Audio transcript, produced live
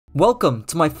Welcome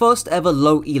to my first ever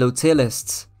low elo tier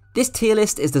list. This tier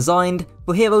list is designed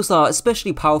for heroes that are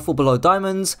especially powerful below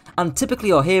diamonds and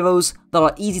typically are heroes that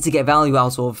are easy to get value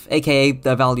out of, aka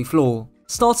their value floor.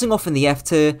 Starting off in the F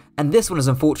tier, and this one is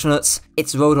unfortunate,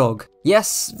 it's Roadhog.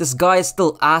 Yes, this guy is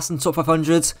still ass in top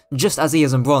 500, just as he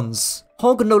is in bronze.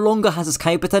 Hog no longer has his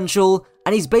carry potential,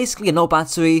 and he's basically a no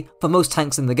battery for most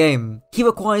tanks in the game. He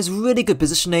requires really good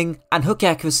positioning and hook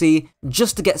accuracy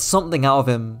just to get something out of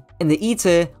him. In the E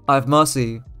tier, I have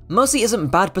Mercy. Mercy isn't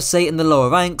bad per se in the lower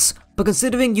ranks, but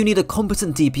considering you need a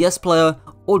competent DPS player,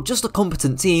 or just a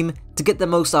competent team to get the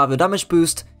most out of your damage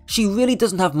boost, she really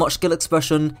doesn't have much skill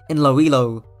expression in low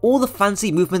elo. All the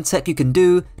fancy movement tech you can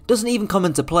do doesn't even come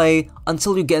into play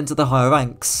until you get into the higher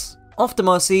ranks. After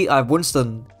Mercy, I have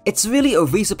Winston. It's really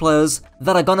Orisa players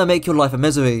that are gonna make your life a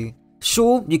misery.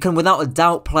 Sure, you can without a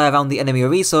doubt play around the enemy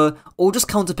Orisa, or just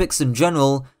counter picks in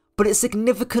general, but it's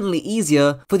significantly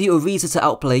easier for the Orisa to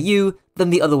outplay you than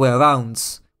the other way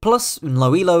around. Plus, in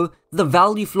low elo, the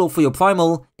value floor for your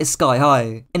primal is sky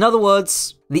high. In other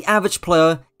words, the average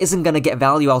player isn't gonna get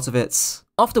value out of it.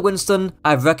 After Winston,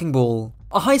 I have Wrecking Ball.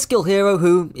 A high skill hero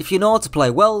who, if you know how to play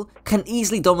well, can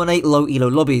easily dominate low elo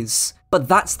lobbies. But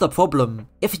that's the problem.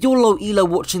 If you're low elo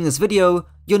watching this video,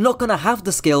 you're not gonna have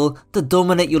the skill to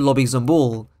dominate your lobbies on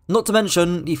ball. Not to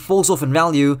mention, he falls off in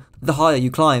value the higher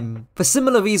you climb. For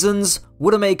similar reasons,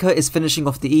 Widowmaker is finishing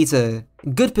off the E tier.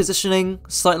 Good positioning,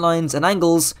 sightlines and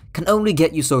angles can only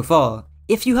get you so far.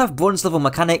 If you have bronze level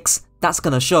mechanics, that's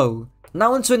gonna show.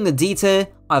 Now entering the D tier,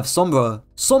 I have Sombra.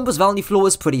 Sombra's value floor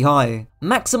is pretty high.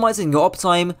 Maximizing your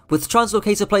uptime with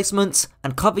translocator placement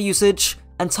and cover usage,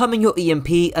 and timing your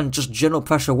EMP and just general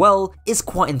pressure well is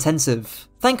quite intensive.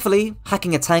 Thankfully,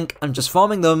 hacking a tank and just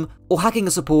farming them, or hacking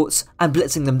a support and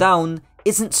blitzing them down,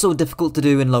 isn't so difficult to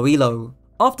do in low elo.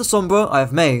 After Sombra, I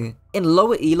have Mei. In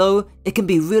lower elo, it can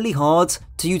be really hard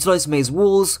to utilize Mei's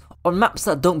walls on maps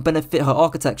that don't benefit her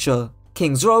architecture.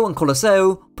 King's Row and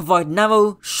Colosseo provide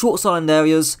narrow, short-sighted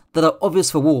areas that are obvious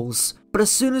for walls, but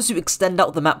as soon as you extend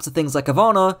out the map to things like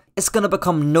Havana, it's gonna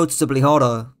become noticeably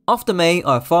harder. After Mei,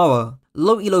 I have Pharah.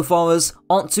 Low elo Pharahs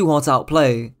aren't too hard to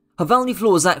outplay. Her value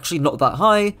floor is actually not that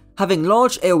high, having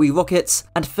large AoE rockets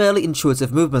and fairly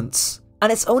intuitive movements.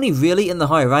 And it's only really in the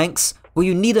higher ranks where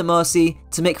you need a Mercy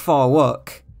to make Pharah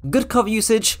work. Good cover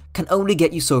usage can only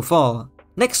get you so far.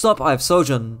 Next up, I have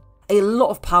Sojourn. A lot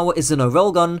of power is in her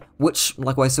railgun, which,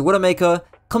 likewise to Widowmaker,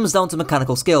 comes down to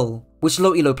mechanical skill, which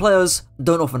low elo players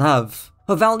don't often have.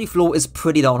 Her value floor is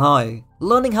pretty darn high.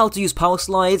 Learning how to use power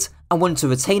slide and when to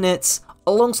retain it,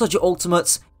 alongside your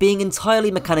ultimates being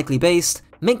entirely mechanically based,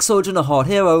 makes Sojourn a hard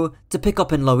hero to pick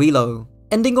up in low elo.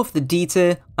 Ending off the D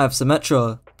tier, I have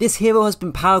Symmetra. This hero has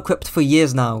been power crept for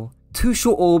years now. 2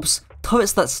 short orbs,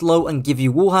 turrets that slow and give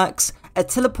you wall hacks, a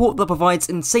teleport that provides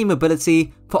insane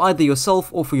mobility for either yourself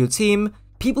or for your team.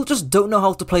 People just don't know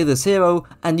how to play this hero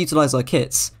and utilize her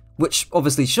kits, which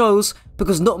obviously shows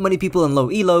because not many people in low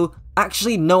elo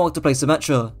actually know how to play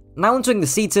Symmetra. Now entering the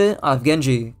C tier, I have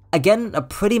Genji. Again, a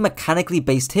pretty mechanically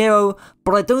based hero,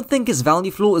 but I don't think his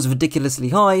value floor is ridiculously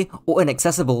high or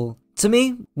inaccessible. To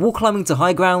me, wall climbing to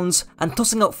high grounds and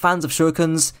tossing out fans of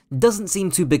shurikens doesn't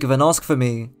seem too big of an ask for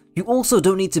me. You also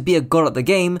don't need to be a god at the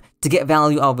game to get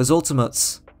value out of his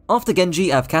ultimates. After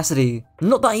Genji, I have Cassidy.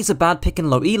 Not that he's a bad pick in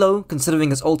low elo, considering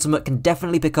his ultimate can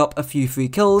definitely pick up a few free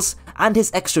kills, and his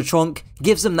extra trunk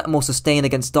gives him that more sustain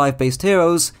against dive-based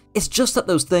heroes. It's just that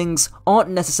those things aren't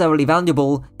necessarily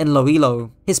valuable in low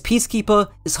elo. His Peacekeeper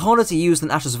is harder to use than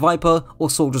Ashe's Viper or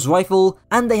Soldier's Rifle,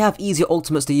 and they have easier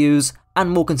ultimates to use and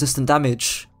more consistent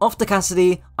damage. After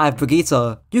Cassidy, I have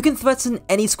Brigitte. You can threaten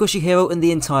any squishy hero in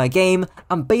the entire game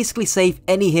and basically save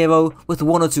any hero with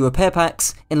 1 or 2 repair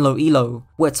packs in low elo,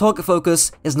 where target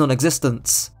focus is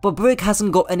non-existent. But Brig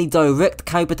hasn't got any direct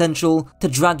carry potential to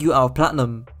drag you out of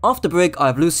platinum. After Brig, I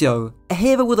have Lucio. A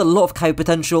hero with a lot of carry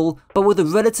potential, but with a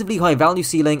relatively high value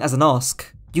ceiling as an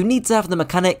ask. You need to have the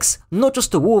mechanics, not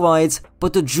just to wall ride,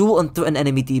 but to duel and threaten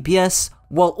enemy DPS,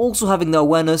 while also having the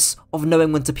awareness of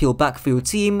knowing when to peel back for your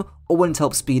team or when to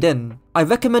help speed in. I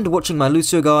recommend watching my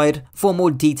Lucio guide for a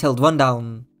more detailed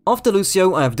rundown. After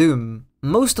Lucio, I have Doom.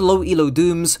 Most low elo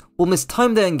Dooms will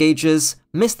mistime their engages,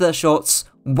 miss their shots,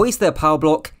 waste their power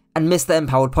block, and miss their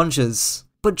empowered punches.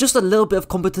 But just a little bit of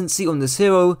competency on this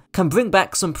hero can bring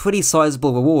back some pretty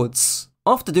sizable rewards.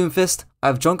 After Doomfist, I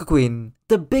have Junker Queen.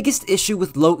 The biggest issue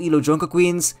with low elo Junker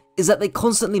Queens is that they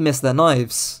constantly miss their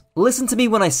knives. Listen to me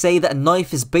when I say that a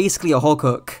knife is basically a hog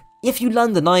hook. If you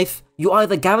land the knife, you're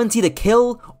either guaranteed a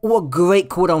kill or a great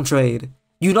cooldown trade.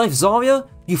 You knife Zarya,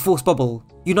 you force bubble.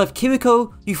 You knife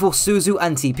Kiriko, you force Suzu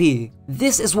and TP.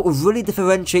 This is what really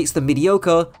differentiates the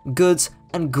mediocre, good,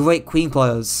 and great Queen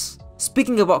players.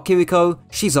 Speaking about Kiriko,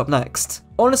 she's up next.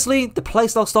 Honestly, the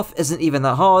playstyle stuff isn't even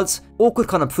that hard. Awkward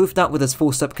kind of proved that with his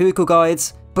 4-step Kiriko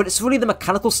guides, but it's really the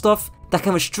mechanical stuff that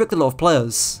can restrict a lot of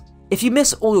players. If you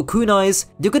miss all your kunais,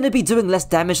 you're going to be doing less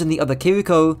damage than the other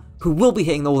Kiriko, who will be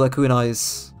hitting all their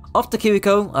kunais. After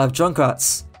Kiriko, I have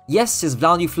Junkrat's. Yes, his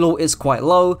value floor is quite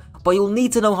low, but you'll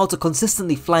need to know how to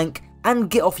consistently flank and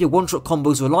get off your one-shot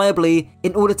combos reliably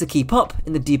in order to keep up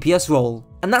in the DPS role.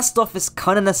 And that stuff is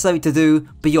kinda necessary to do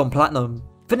beyond Platinum.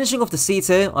 Finishing off the C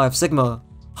tier, I have Sigma.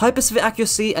 Hypersphere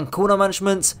accuracy and cooldown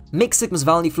management make Sigma's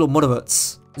value floor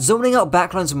moderate. Zoning out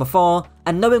backlines from afar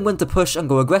and knowing when to push and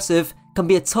go aggressive can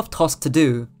be a tough task to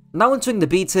do. Now entering the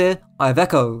B tier, I have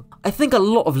Echo. I think a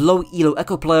lot of low ELO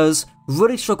Echo players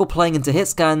really struggle playing into hit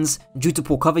scans due to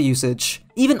poor cover usage.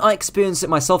 Even I experience it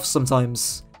myself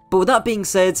sometimes. But with that being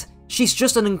said, she's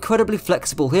just an incredibly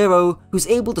flexible hero who's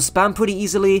able to spam pretty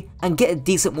easily and get a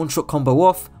decent one-shot combo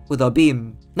off with her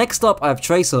beam. Next up, I have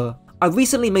Tracer. I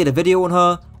recently made a video on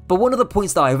her, but one of the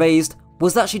points that I raised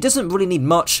was that she doesn't really need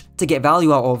much to get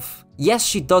value out of. Yes,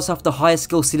 she does have the highest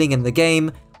skill ceiling in the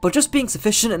game, but just being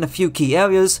sufficient in a few key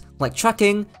areas like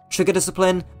tracking, trigger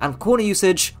discipline, and corner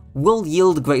usage will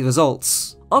yield great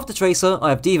results. After Tracer, I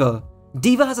have D.Va.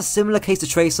 D.Va has a similar case to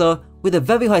Tracer with a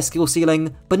very high skill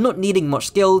ceiling, but not needing much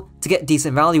skill to get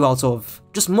decent value out of.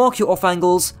 Just mark your off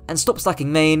angles and stop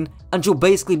stacking main, and you'll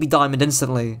basically be diamond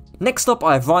instantly. Next up,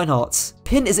 I have Reinhardt.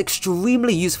 Pin is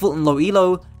extremely useful in low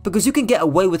elo because you can get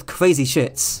away with crazy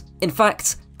shit. In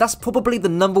fact, that's probably the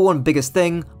 #1 biggest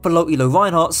thing for low elo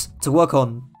Reinhardts to work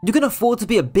on. You can afford to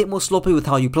be a bit more sloppy with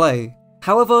how you play.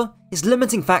 However, his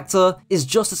limiting factor is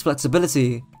just his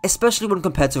flexibility, especially when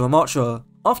compared to Ramattra.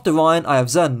 After Ryan, I have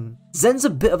Zen. Zen's a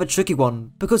bit of a tricky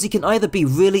one, because he can either be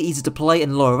really easy to play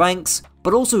in lower ranks,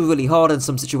 but also really hard in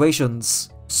some situations.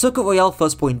 Circuit Royale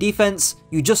first point defense,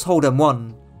 you just hold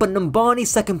M1. But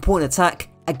Numbani's second point attack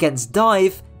against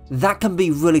dive, that can be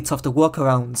really tough to work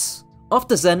around.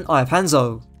 After Zen, I have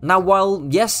Hanzo. Now while,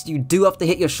 yes, you do have to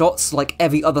hit your shots like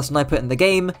every other sniper in the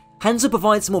game, Hanzo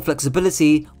provides more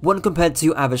flexibility when compared to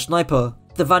your average sniper.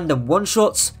 The random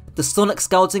one-shots, the sonic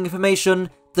scouting information,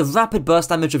 the rapid burst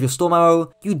damage of your Storm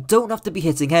Arrow, you don't have to be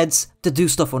hitting heads to do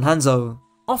stuff on Hanzo.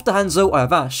 After Hanzo, I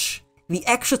have Ashe. The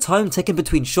extra time taken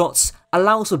between shots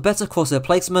allows for better crosshair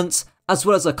placements, as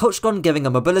well as her coach gun giving her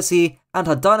mobility, and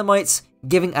her dynamites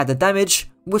giving added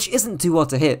damage, which isn't too hard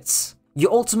to hit.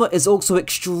 Your ultimate is also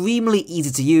extremely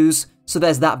easy to use, so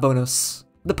there's that bonus.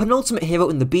 The penultimate hero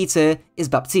in the B tier is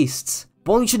Baptiste.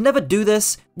 While you should never do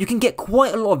this, you can get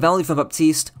quite a lot of value from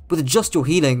Baptiste with just your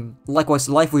healing, likewise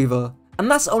Life Weaver. And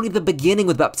that's only the beginning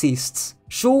with Baptiste.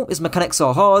 Sure, his mechanics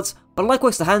are hard, but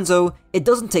likewise to Hanzo, it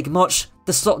doesn't take much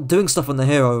to start doing stuff on the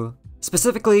hero.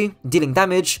 Specifically, dealing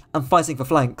damage and fighting for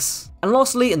flanks. And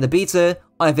lastly, in the B tier,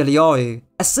 I have Illari.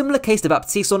 A similar case to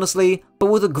Baptiste honestly, but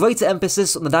with a greater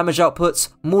emphasis on the damage output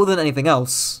more than anything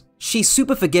else. She's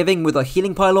super forgiving with her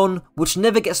healing pylon, which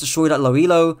never gets destroyed at low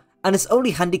elo, and is only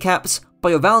handicapped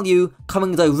by your value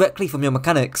coming directly from your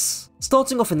mechanics.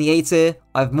 Starting off in the A tier,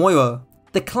 I have Moira,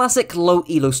 the classic low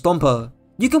elo stomper.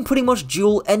 You can pretty much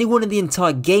duel anyone in the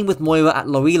entire game with Moira at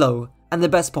low elo, and the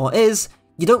best part is,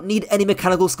 you don't need any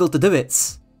mechanical skill to do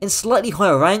it. In slightly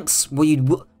higher ranks, where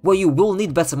you will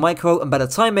need better micro and better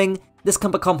timing, this can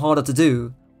become harder to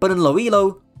do. But in low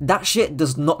elo, that shit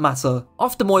does not matter.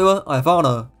 After Moira, I have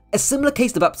Ana. A similar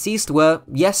case to Baptiste where,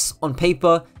 yes, on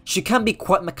paper, she can be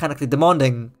quite mechanically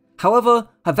demanding. However,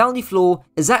 her value floor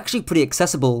is actually pretty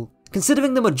accessible,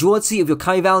 considering the majority of your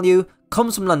carry value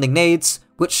comes from landing nades,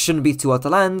 which shouldn't be too hard to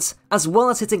land, as well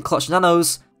as hitting clutch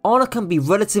nanos. Ana can be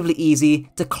relatively easy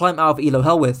to climb out of elo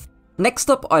hell with. Next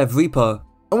up, I have Reaper.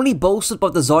 Only bolstered by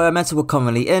the Zarya meta we're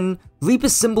currently in,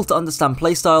 Reaper's simple to understand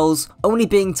playstyles, only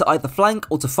being to either flank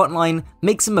or to frontline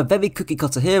makes him a very cookie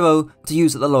cutter hero to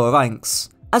use at the lower ranks.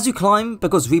 As you climb,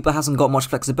 because Reaper hasn't got much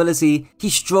flexibility, he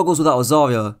struggles without a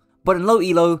Zarya, but in low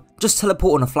elo, just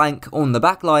teleport on a flank or on the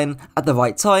backline at the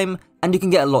right time, and you can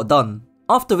get a lot done.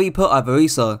 After Reaper, I have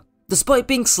Orisa. Despite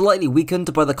being slightly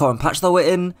weakened by the current patch that we're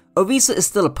in, Orisa is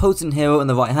still a potent hero in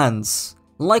the right hands.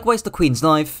 Likewise to Queen's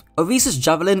Knife, Orisa's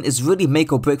Javelin is really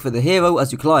make or break for the hero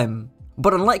as you climb.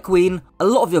 But unlike Queen, a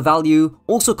lot of your value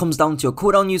also comes down to your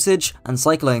cooldown usage and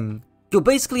cycling. You're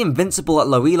basically invincible at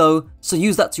low elo, so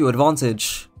use that to your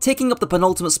advantage. Taking up the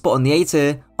penultimate spot on the A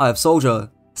tier, I have Soldier.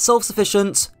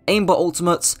 Self-sufficient, aimbot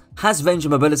ultimate, has range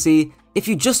and mobility. If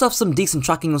you just have some decent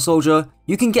tracking on Soldier,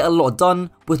 you can get a lot done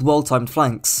with well-timed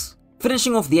flanks.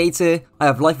 Finishing off the A tier, I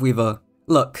have Life Weaver.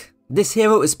 Look, This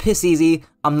hero is piss easy,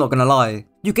 I'm not gonna lie.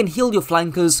 You can heal your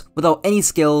flankers without any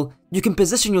skill, you can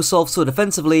position yourself so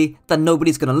defensively that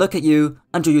nobody's gonna look at you,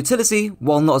 and your utility,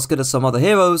 while not as good as some other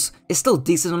heroes, is still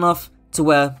decent enough to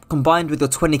where, combined with your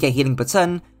 20k healing per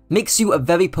 10, makes you a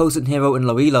very potent hero in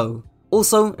low elo.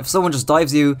 Also, if someone just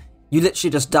dives you, you literally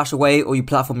just dash away or you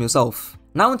platform yourself.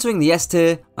 Now entering the S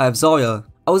tier, I have Zarya.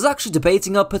 I was actually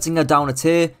debating putting her down a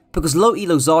tier because low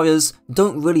elo Zaryas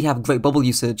don't really have great bubble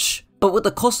usage. But with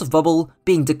the cost of bubble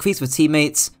being decreased with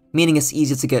teammates, meaning it's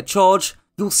easier to get charge,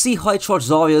 you'll see high charge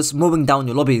Zaryas mowing down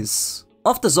your lobbies.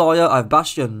 After Zarya, I have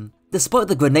Bastion. Despite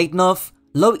the grenade nerf,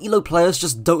 low elo players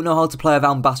just don't know how to play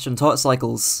around Bastion turret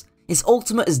cycles. His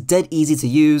ultimate is dead easy to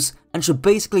use and should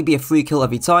basically be a free kill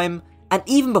every time, and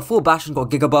even before Bastion got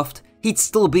giga buffed, he'd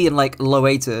still be in like low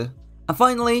A tier. And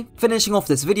finally, finishing off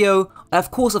this video, I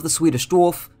of course have the Swedish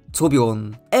dwarf,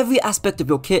 Torbjorn. Every aspect of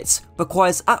your kit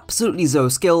requires absolutely zero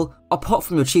skill apart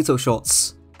from your Cheeto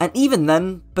shots. And even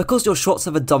then, because your shots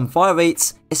have a dumb fire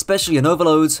rate, especially in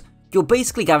overloads, you're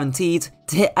basically guaranteed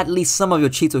to hit at least some of your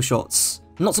Cheeto shots.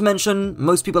 Not to mention,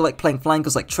 most people like playing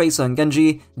flankers like Tracer and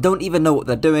Genji don't even know what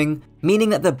they're doing, meaning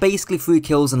that they're basically free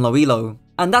kills in low elo.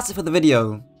 And that's it for the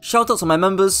video. Shoutouts to my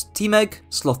members, T-Meg,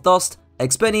 Sloth Dust,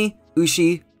 Eggspenny,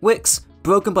 Ushi, Wix,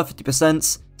 Broken by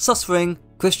 50%, Suffering,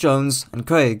 Chris Jones, and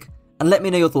Craig. And let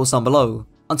me know your thoughts down below.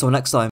 Until next time.